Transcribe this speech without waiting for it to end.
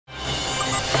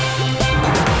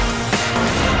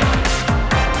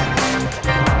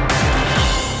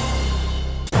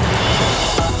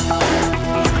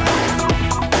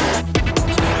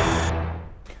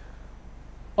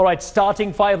right,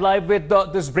 starting 5 Live with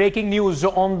this breaking news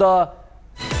on the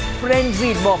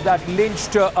frenzied mob that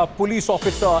lynched a police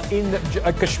officer in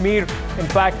Kashmir. In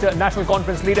fact, National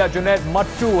Conference leader Junaid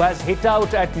Mattu has hit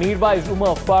out at Mirwaiz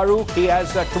Farooq. He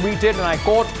has tweeted, and I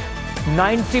quote,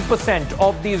 90%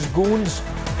 of these goons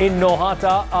in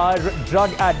Nohata are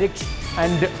drug addicts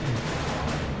and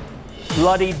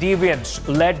bloody deviants,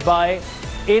 led by,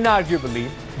 inarguably,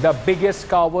 the biggest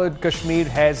coward Kashmir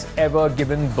has ever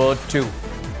given birth to.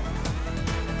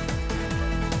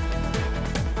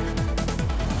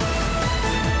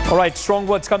 All right, strong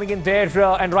words coming in there,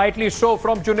 and rightly so,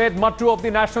 from Junaid Mattu of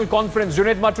the National Conference.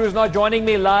 Junaid Mattu is now joining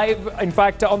me live, in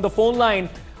fact, on the phone line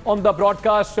on the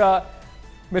broadcast.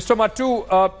 Mr.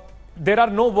 Mattu, there are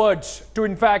no words to,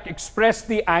 in fact, express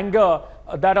the anger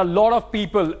that a lot of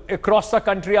people across the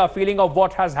country are feeling of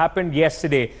what has happened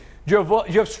yesterday. You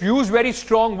have used very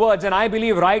strong words, and I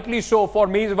believe rightly so, for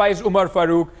Mirwaiz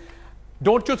Farooq.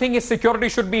 Don't you think his security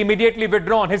should be immediately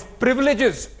withdrawn? His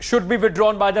privileges should be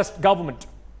withdrawn by the government?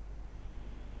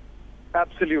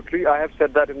 Absolutely. I have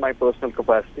said that in my personal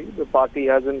capacity. The party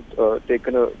hasn't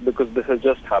taken because this has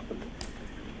just happened.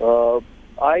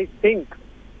 I think,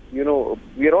 you know,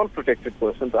 we are all protected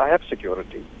persons. I have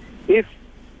security. If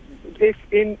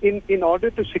in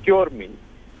order to secure me,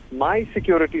 my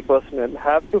security personnel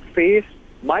have to face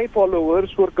my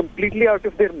followers who are completely out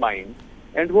of their mind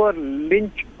and who are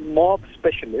lynch mob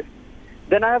specialists,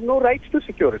 then I have no rights to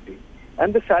security.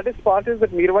 And the saddest part is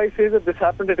that Mirwaiz says that this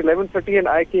happened at 11:30 and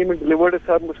I came and delivered a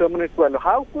sermon at 12.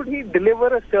 How could he deliver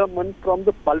a sermon from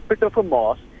the pulpit of a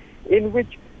mosque in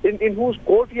whose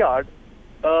courtyard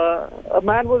a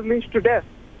man was lynched to death?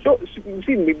 So,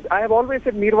 see, I have always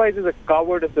said Mirwaiz is a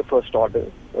coward of the first order.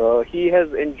 He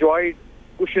has enjoyed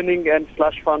cushioning and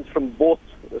slush funds from both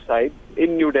sides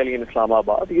in New Delhi and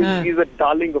Islamabad. He's a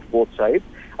darling of both sides.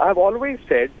 I have always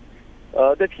said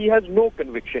that he has no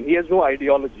conviction. He has no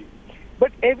ideology.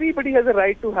 But everybody has a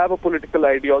right to have a political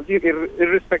ideology,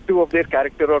 irrespective of their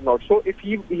character or not. So if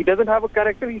he doesn't have a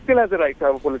character, he still has a right to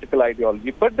have a political ideology.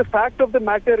 But the fact of the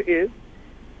matter is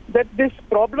that this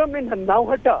problem in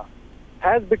Nohata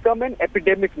has become an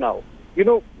epidemic now. You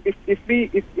know, if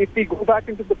we go back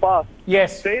into the past,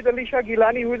 yes, Sayyid Ali Shah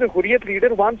Gilani, who is a Hurriyat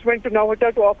leader, once went to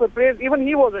Nohata to offer praise. Even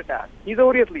he was attacked. He's a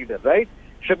Hurriyat leader, right?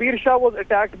 Shabir Shah was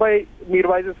attacked by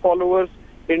Mirwaiz's followers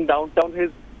in downtown.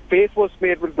 His face was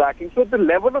smeared with blacking. So the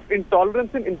level of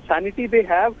intolerance and insanity they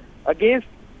have against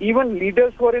even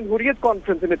leaders who are in Hurriyat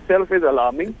conference in itself is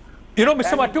alarming. You know,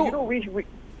 Mr. Mattu,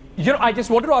 you know, I just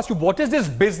wanted to ask you, what is this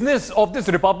business of this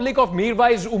Republic of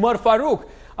Mirwaiz Farooq?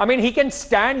 I mean, he can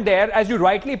stand there, as you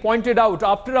rightly pointed out,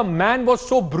 after a man was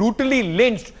so brutally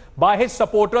lynched by his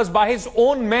supporters, by his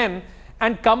own men,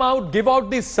 and come out, give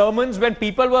out these sermons when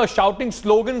people were shouting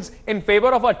slogans in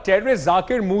favor of a terrorist,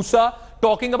 Zakir Musa,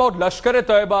 talking about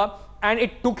Lashkar-e-Toiba, and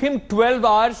it took him 12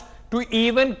 hours to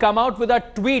even come out with a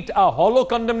tweet, a hollow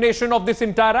condemnation of this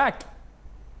entire act.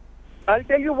 I'll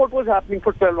tell you what was happening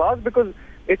for 12 hours, because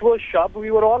it was sharp. We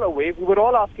were all awake. We were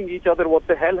all asking each other what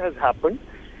the hell has happened.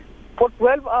 For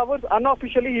 12 hours,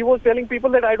 unofficially, he was telling people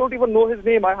that I don't even know his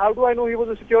name. How do I know he was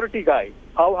a security guy?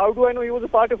 How do I know he was a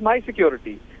part of my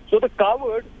security? So the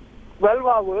coward, 12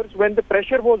 hours, when the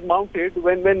pressure was mounted,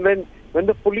 when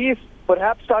the police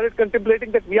perhaps started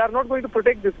contemplating that we are not going to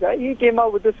protect this guy, he came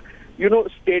out with this, you know,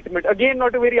 statement. Again,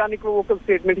 not a very unequivocal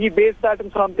statement. He based that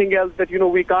on something else, that, you know,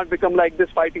 we can't become like this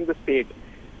fighting the state.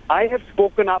 I have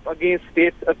spoken up against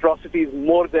state's atrocities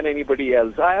more than anybody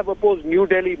else. I have opposed New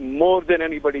Delhi more than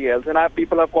anybody else. And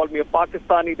people have called me a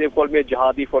Pakistani, they've called me a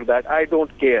jihadi for that. I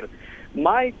don't care.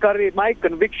 My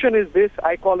conviction is this: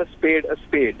 I call a spade a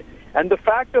spade. And the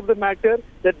fact of the matter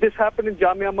that this happened in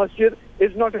Jamia Masjid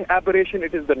is not an aberration,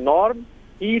 it is the norm.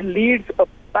 He leads a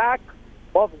pack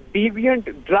of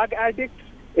deviant drug addicts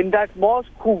in that mosque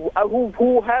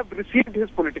who have received his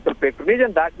political patronage,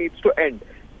 and that needs to end.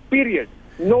 Period.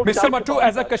 No Mr. Mattu,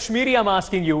 as a Kashmiri, I'm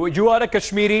asking you, you are a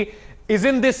Kashmiri,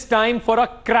 isn't this time for a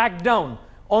crackdown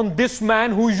on this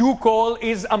man who you call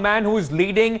is a man who is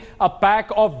leading a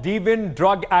pack of deviant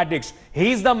drug addicts?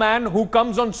 He's the man who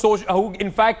comes on social, who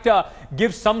in fact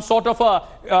gives some sort of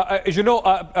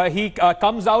a, he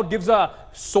comes out, gives a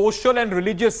social and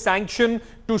religious sanction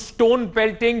to stone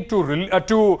pelting,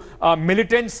 to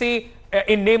militancy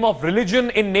in name of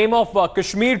religion, in name of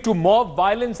Kashmir, to mob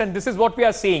violence, and this is what we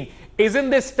are seeing.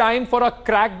 Isn't this time for a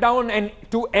crackdown and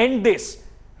to end this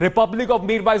Republic of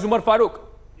Mirwaiz Farooq?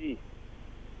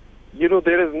 You know,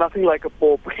 there is nothing like a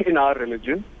pope in our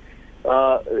religion.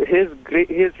 His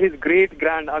great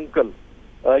grand uncle,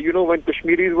 you know, when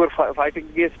Kashmiris were fighting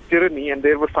against tyranny and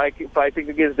they were fighting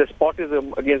against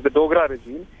despotism, against the Dogra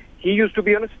regime, he used to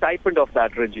be on a stipend of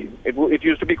that regime. It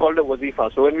used to be called a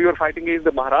wazifa. So when we were fighting against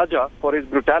the Maharaja for his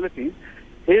brutalities,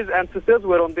 his ancestors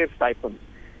were on their stipends.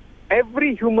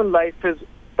 Every human life is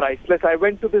priceless. I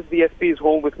went to this DSP's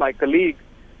home with my colleague,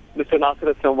 Mr.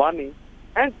 Nasir Aslamwani,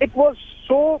 and it was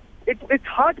so, it's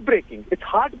heartbreaking. It's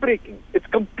heartbreaking. It's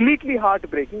completely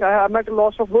heartbreaking. I'm at a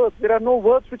loss of words. There are no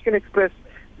words which can express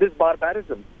this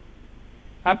barbarism.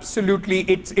 Absolutely.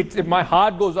 My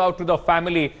heart goes out to the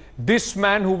family. This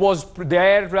man who was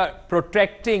there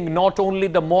protecting not only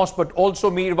the mosque but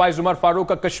also Mirwaiz Farooq,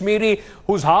 a Kashmiri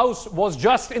whose house was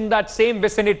just in that same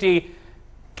vicinity,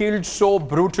 killed so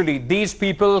brutally. These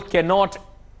people cannot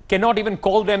even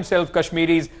call themselves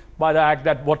Kashmiris by the act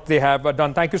that what they have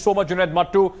done. Thank you so much, Junaid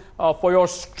Mattu, for your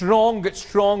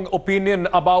strong opinion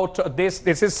about this.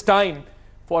 This is time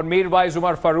for Mirwaiz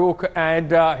Farooq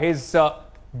and his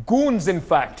goons, in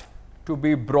fact, to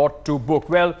be brought to book.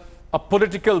 Well, a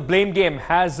political blame game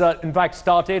has, in fact,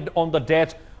 started on the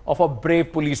death of a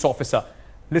brave police officer.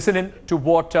 Listen in to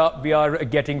what we are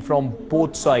getting from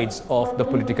both sides of the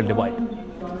political divide.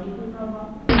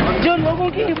 जो लोगों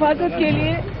की हिफाजत के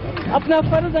लिए अपना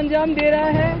फर्ज अंजाम दे रहा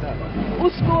है,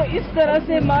 उसको इस तरह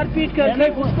से मारपीट करके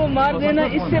उसको मार देना,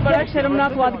 इससे बड़ा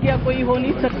शर्मनाक वाक़या कोई हो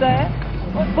नहीं सकता है।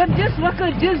 पर जिस वक्त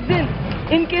जिस दिन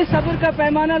इनके सब्र का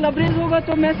पैमाना लबरेज होगा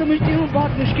तो मैं समझती हूँ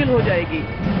बहुत मुश्किल हो जाएगी।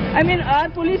 I mean, our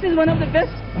police is one of the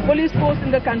best police force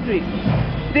in the country.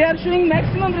 They are showing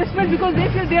maximum respect because they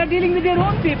feel they are dealing with their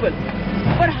own people.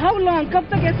 पर how long, कब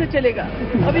तक ऐसे चलेगा?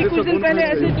 अभी कुछ दिन पहले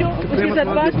SHO, उसके साथ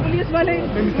 5 पुलिस वाले,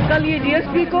 कल ये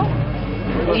DSP को,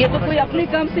 ये तो कोई अपने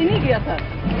काम से नहीं गया था.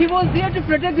 He was there to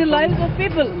protect the lives of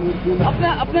people.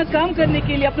 अपना काम करने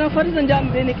के लिए, अपना फर्ज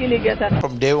अंजाम देने के लिए गया था.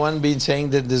 From day one, been saying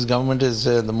that this government is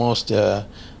the most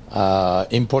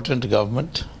important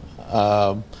government,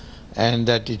 and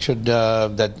that it should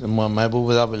that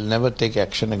Mahbubullah will never take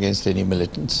action against any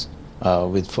militants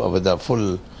with a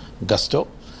full gusto.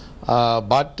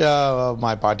 But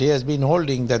my party has been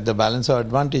holding that the balance of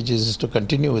advantages is to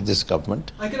continue with this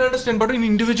government. I can understand, but in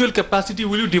individual capacity,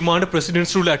 will you demand a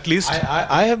president's rule at least?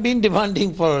 I have been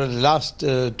demanding for the last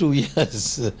 2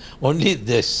 years only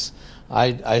this.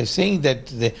 I'm saying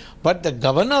that, but the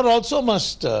governor also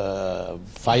must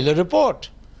file a report.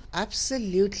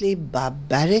 Absolutely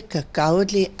barbaric, a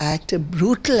cowardly act, a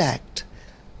brutal act,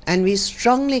 and we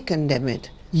strongly condemn it.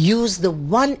 Use the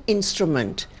one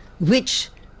instrument which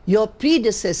your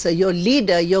predecessor, your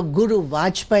leader, your Guru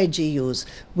Vajpayee ji used,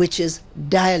 which is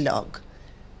dialogue.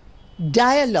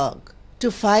 Dialogue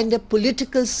to find a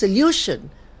political solution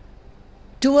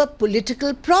to a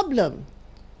political problem.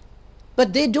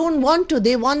 But they don't want to.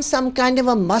 They want some kind of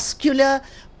a muscular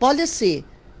policy.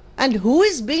 And who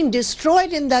is being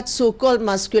destroyed in that so-called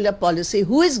muscular policy?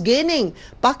 Who is gaining?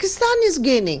 Pakistan is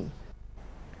gaining.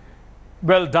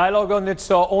 Well, dialogue on its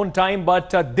own time, but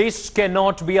this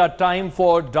cannot be a time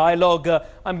for dialogue.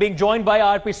 I'm being joined by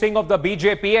R.P. Singh of the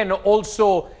BJP and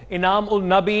also Inam ul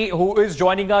Nabi, who is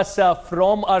joining us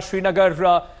from our Srinagar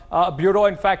bureau.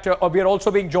 In fact, we are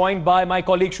also being joined by my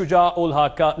colleague Shuja ul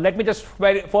Haq. Let me just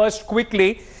first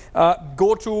quickly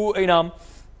go to Inam.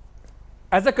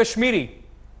 As a Kashmiri,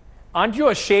 aren't you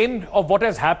ashamed of what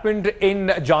has happened in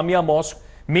Jamia Mosque?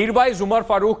 Mirwaiz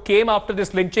Farooq came after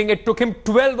this lynching. It took him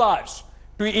 12 hours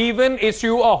to even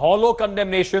issue a hollow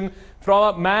condemnation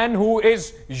from a man who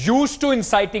is used to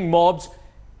inciting mobs.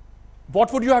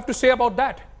 What would you have to say about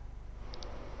that?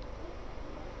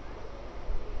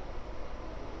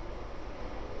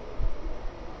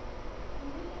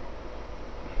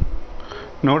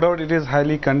 No doubt it is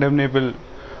highly condemnable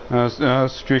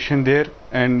situation there,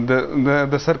 and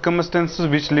the circumstances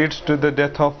which leads to the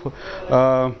death of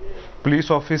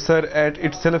police officer at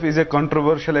itself is a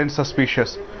controversial and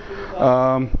suspicious.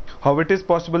 How it is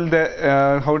possible that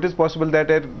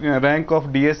a rank of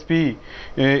DSP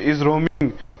is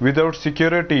roaming without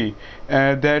security,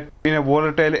 that in a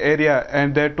volatile area,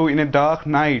 and that too in a dark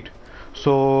night?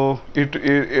 So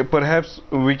it perhaps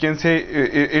we can say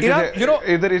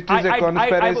either it is a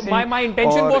conspiracy. My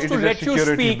intention was to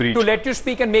let you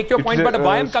speak and make your point. But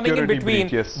why I'm coming in between?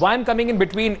 Yes. Why I'm coming in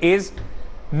between is,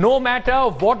 no matter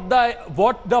what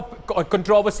the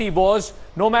controversy was,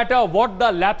 no matter what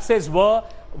the lapses were,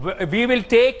 we will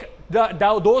take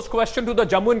those questions to the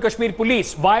Jammu and Kashmir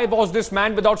police. Why was this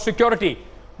man without security?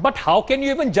 But how can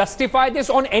you even justify this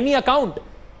on any account?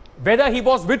 Whether he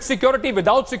was with security,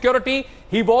 without security,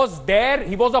 he was there,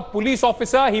 he was a police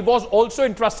officer, he was also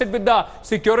entrusted with the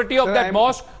security of that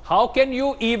mosque. How can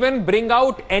you even bring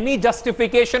out any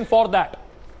justification for that?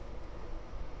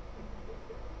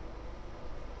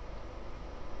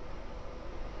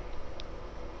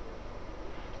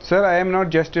 Sir, I am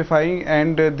not justifying,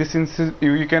 and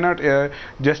you cannot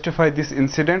justify this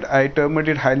incident. I termed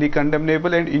it highly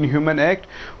condemnable and inhuman act,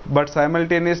 but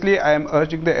simultaneously I am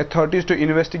urging the authorities to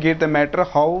investigate the matter,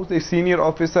 how the senior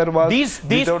officer was. These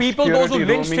people, those who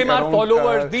lynched him are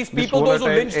followers. These people, those who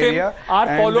lynched him are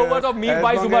followers of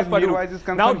Mirwaiz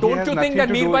Farooq. Now, don't you think that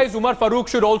Mirwaiz Farooq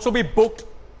should also be booked?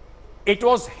 It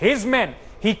was his men.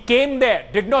 He came there,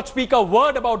 did not speak a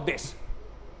word about this.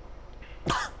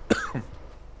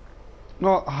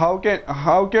 No, how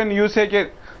can you say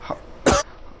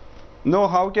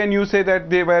how can you say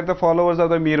that they were the followers of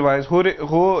the Mirwaiz?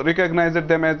 Who recognized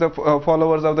them as the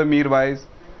followers of the Mirwaiz?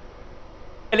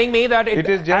 Telling me that it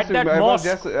is just, I was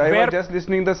just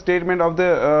listening the statement of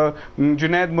the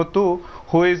Junaid Mattu,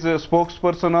 who is a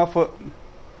spokesperson of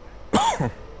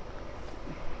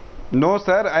No,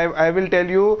 sir, I will tell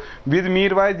you, with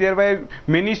Mirwaiz there were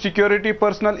many security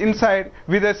personnel inside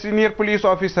with a senior police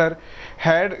officer.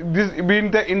 Had this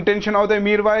been the intention of the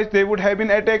Mirwaiz, they would have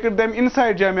been attacked them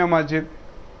inside Jamia Masjid.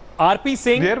 RP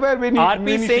Singh,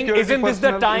 isn't this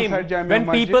the time when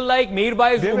people like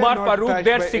Mirwaiz Farooq,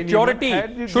 their security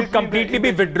should completely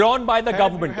be withdrawn by the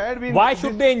government? Why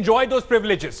should they enjoy those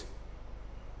privileges?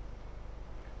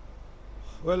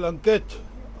 Well, Ankit,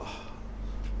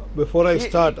 before I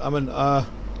start,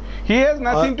 he has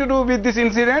nothing to do with this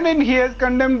incident, and he has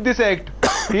condemned this act.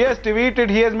 He has tweeted,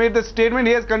 he has made the statement,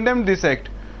 he has condemned this act.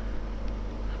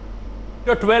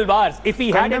 12 hours. If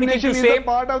he had anything to say,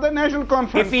 part of the national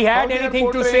conference. If he had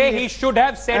anything to say, he should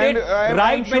have said it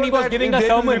right when he was giving a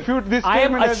sermon. I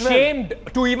am ashamed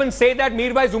to even say that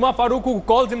Mirwaiz Farooq, who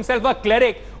calls himself a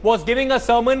cleric, was giving a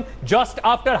sermon just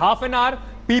after half an hour.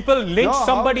 People lynched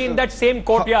somebody in that same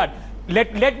courtyard.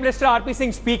 Let Mr. RP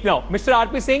Singh speak now. Mr.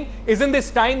 RP Singh, isn't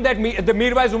this time that the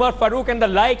Mirwaiz Farooq and the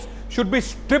likes should be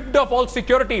stripped of all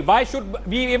security? Why should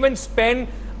we even spend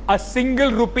a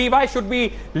single rupee? Why should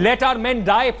we let our men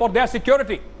die for their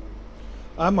security?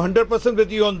 I'm 100% with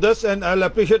you on this, and I'll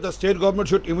appreciate the state government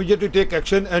should immediately take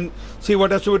action and see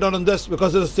what has to be done on this,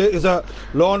 because it's a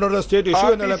law and order state issue.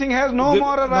 RP Singh has no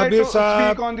moral right to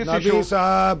speak on this issue.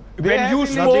 When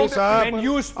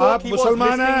you spoke, he was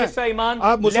listening, Mr. Iman.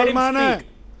 Let him speak.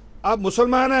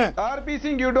 RP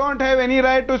Singh, you don't have any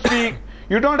right to speak.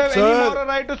 You don't have any moral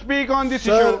right to speak on this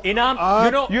issue. Inam,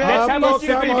 let's have a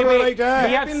civil debate. We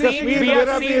have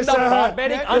seen the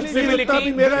barbaric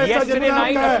uncivility yesterday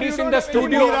night, at least in the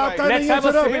studio. Let's have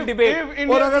a civil debate.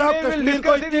 I'll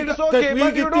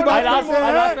ask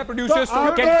my producers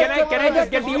to, can I just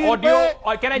get the audio,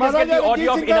 or can I just get the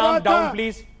audio of Inam down,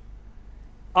 please?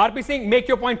 RP Singh, make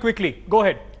your point quickly. Go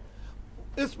ahead.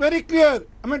 It's very clear.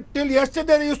 Till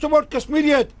yesterday they used to about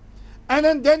Kashmiriyat.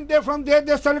 And then from there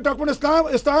they started talking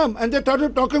about Islam, and they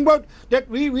started talking about that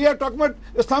we are talking about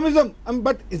Islamism.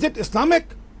 But is it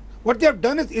Islamic? What they have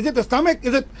done is it Islamic?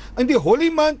 Is it in the holy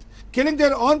month, killing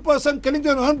their own person, killing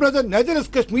their own brother? Neither is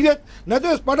Kashmiriyat,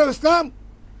 neither is part of Islam.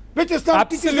 Which Islam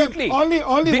teaches them? Only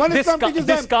one Islam teaches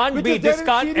them. This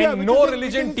can't be, and no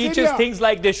religion teaches things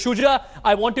like this. Shuja,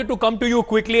 I wanted to come to you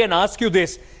quickly and ask you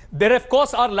this. There, of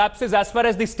course, are lapses as far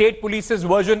as the state police's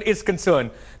version is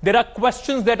concerned. There are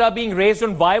questions that are being raised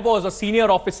on why was a senior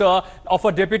officer of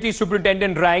a deputy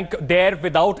superintendent rank there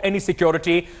without any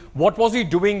security. What was he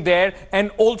doing there?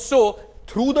 And also,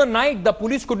 through the night, the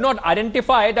police could not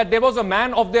identify that there was a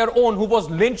man of their own who was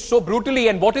lynched so brutally.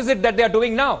 And what is it that they are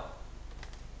doing now?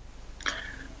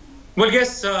 Well,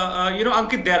 yes,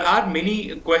 Ankit, there are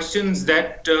many questions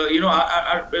that,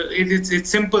 it's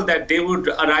simple that they would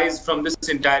arise from this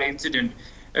entire incident.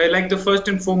 Like the first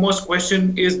and foremost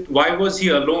question is, why was he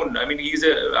alone? He's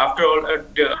after all a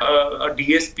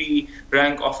DSP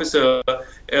rank officer.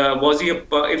 Was he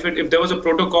if there was a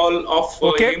protocol of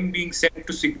him being sent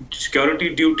to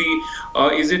security duty?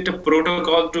 Is it a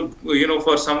protocol to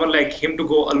for someone like him to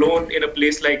go alone in a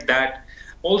place like that?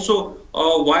 Also,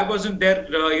 why wasn't there,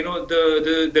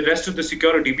 the rest of the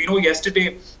security? We know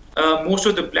yesterday, most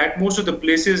of the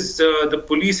places, the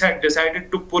police had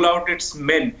decided to pull out its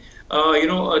men,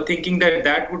 thinking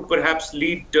that would perhaps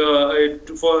lead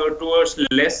towards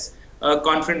less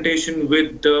confrontation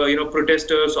with,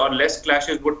 protesters, or less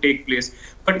clashes would take place.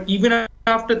 But even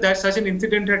after that, such an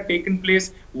incident had taken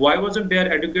place, why wasn't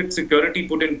there adequate security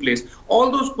put in place?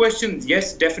 All those questions,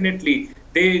 yes, definitely.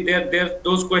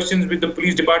 Those questions with the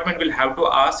police department will have to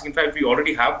ask. In fact, we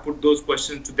already have put those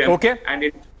questions to them. And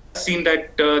it seems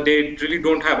that they really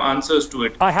don't have answers to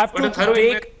it. I have to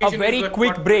take a very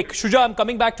quick break. Shuja, I'm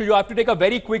coming back to you. I have to take a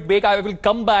very quick break. I will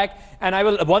come back and I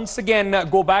will once again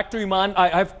go back to Iman. I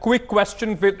have a quick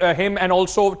question with him and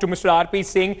also to Mr. RP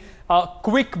Singh.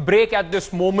 Quick break at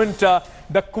this moment.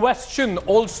 The question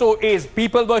also is,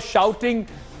 people were shouting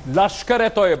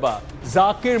Lashkar-e-Toiba,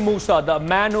 Zakir Musa, the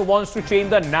man who wants to change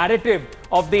the narrative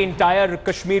of the entire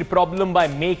Kashmir problem by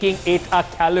making it a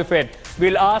caliphate.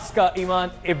 We'll ask Iman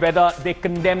whether they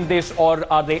condemn this or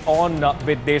are they on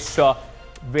with this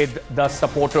with the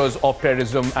supporters of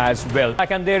terrorism as well.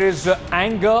 And there is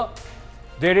anger.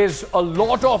 There is a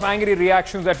lot of angry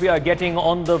reactions that we are getting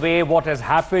on the way what has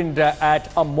happened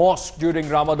at a mosque during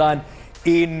Ramadan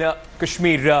in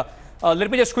Kashmir.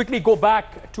 Let me just quickly go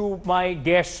back to my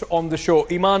guest on the show.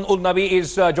 Iman Ul Nabi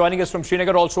is joining us from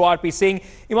Srinagar, also RP Singh.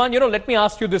 Iman, let me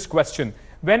ask you this question.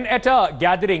 When at a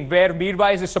gathering where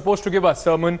Mirwaiz is supposed to give a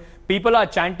sermon, people are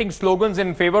chanting slogans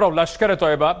in favor of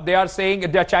Lashkar-e-Toiba. They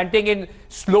are chanting in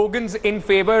slogans in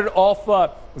favor of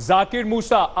Zakir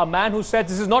Musa, a man who said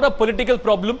this is not a political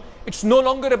problem. It's no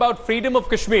longer about freedom of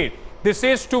Kashmir. This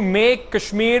is to make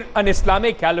Kashmir an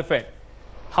Islamic caliphate.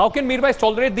 How can Mirwaiz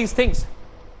tolerate these things?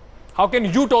 How can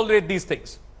you tolerate these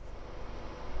things?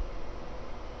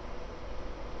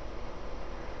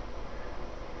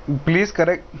 Please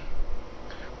correct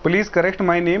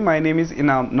my name. My name is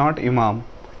Inam, not Imam.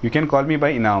 You can call me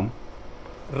by Inam.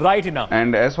 Right, Inam.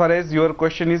 And as far as your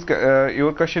question is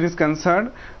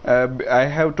concerned, I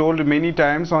have told many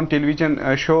times on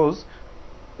television shows.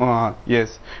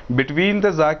 Yes, between the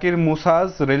Zakir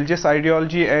Musa's religious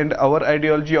ideology and our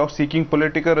ideology of seeking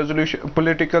political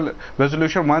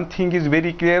resolution, one thing is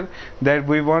very clear, that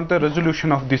we want the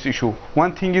resolution of this issue.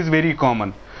 One thing is very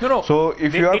common. No. So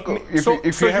if you have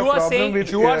problem with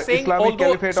Islamic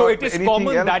caliphate or anything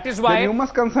else, that is why then you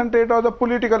must concentrate on the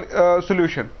political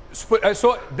solution.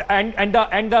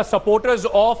 And the supporters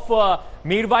of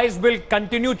Mirwaiz will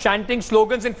continue chanting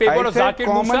slogans in favor of Zakir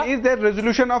Musa. Common is the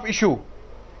resolution of issue.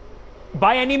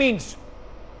 By any means,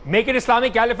 make it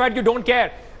Islamic caliphate, you don't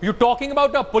care. You're talking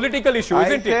about a political issue,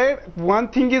 isn't it? I said one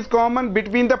thing is common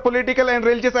between the political and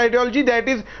religious ideology, that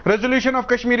is resolution of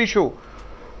Kashmir issue.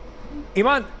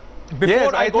 Iman,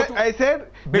 before I go to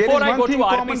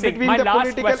RP Singh, my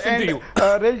last question to you.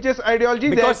 Religious ideology,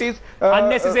 because that is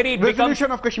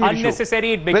resolution of Kashmir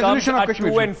unnecessary, it becomes a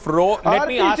to and fro. Let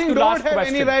me ask you last question. Don't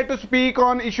have any right to speak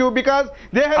on issue because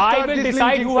they have I will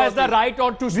decide who has the right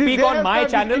to speak on my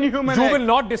channel. You will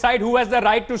not decide who has the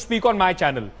right to speak on my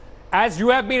channel. As you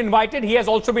have been invited, he has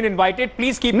also been invited.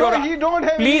 Please keep your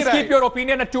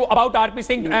opinion about RP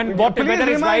Singh and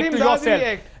whether it's right to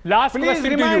yourself. Last question to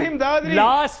you.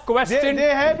 Last question. They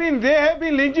have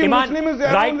been lynching Muslims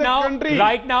around the country.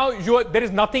 Right now, there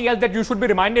is nothing else that you should be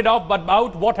reminded of but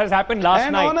about what has happened last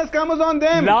night. And onus comes on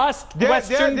them. Last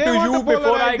question to you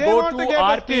before I go to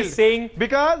RP Singh.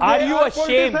 Are you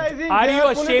ashamed? Are you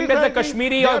ashamed as a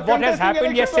Kashmiri of what has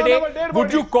happened yesterday?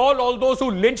 Would you call all those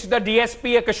who lynched the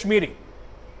DSP a Kashmiri?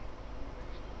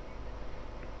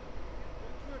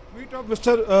 Tweet of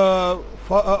Mr.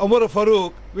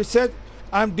 Farooq, which said,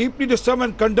 I am deeply disturbed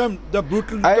and condemned the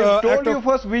brutal I told you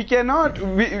first, we cannot.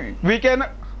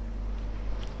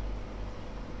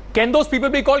 Can those people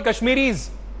be called Kashmiris?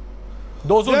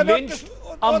 Those who lynched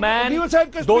a man,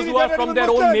 those who are from their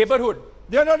own neighborhood.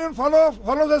 They are not even followers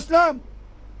of Islam.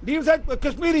 Leave aside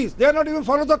Kashmiris. They are not even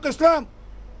followers of Islam.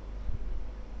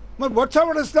 But what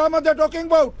sort of Islam are they talking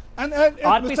about? And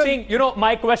RP Singh,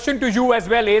 my question to you as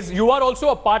well is, you are also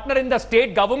a partner in the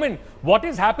state government. What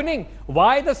is happening?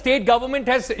 Why the state government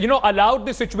has, allowed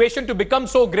this situation to become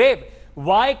so grave?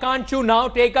 Why can't you now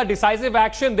take a decisive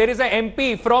action? There is an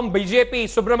MP from BJP,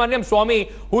 Subramaniam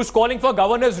Swamy, who's calling for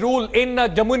governor's rule in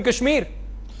Jammu and Kashmir.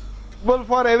 Well,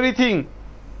 for everything.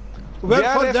 Well, they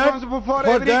are responsible for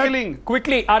every killing.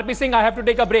 Quickly, RP Singh, I have to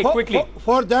take a break. Quickly.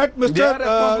 For that, Mr.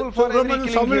 Subramaniam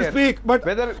Swamy will speak. But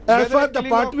as far as the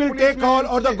party will take call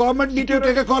or the government need to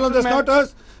take a call on this, not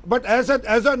us. But as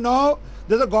of now,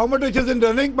 there's a government which is in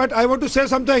running. But I want to say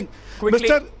something. Quickly.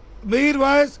 Mr.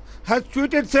 Mirwaiz has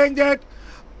tweeted saying that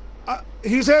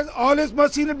he says all his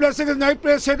mercy and blessing is night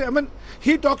prayer said.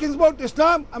 He talking about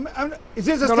Islam. Is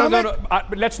this Islamic? No.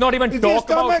 Let's not even talk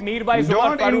about Mirwaiz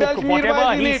Farooq.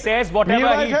 Whatever he says,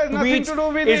 whatever he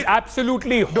tweets is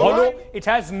absolutely hollow. It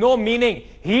has no meaning.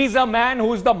 He's a man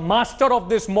who is the master of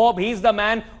this mob. He's the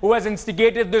man who has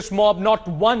instigated this mob not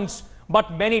once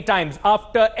but many times.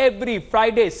 After every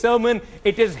Friday sermon,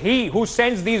 it is he who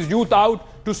sends these youth out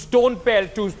to stone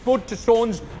pelt, to put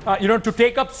stones, to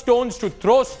take up stones, to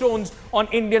throw stones on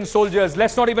Indian soldiers.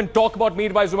 Let's not even talk about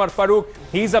Mirwaiz Farooq.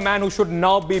 He's a man who should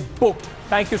now be booked.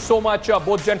 Thank you so much,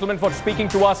 both gentlemen, for speaking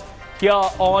to us here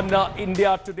on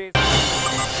India Today.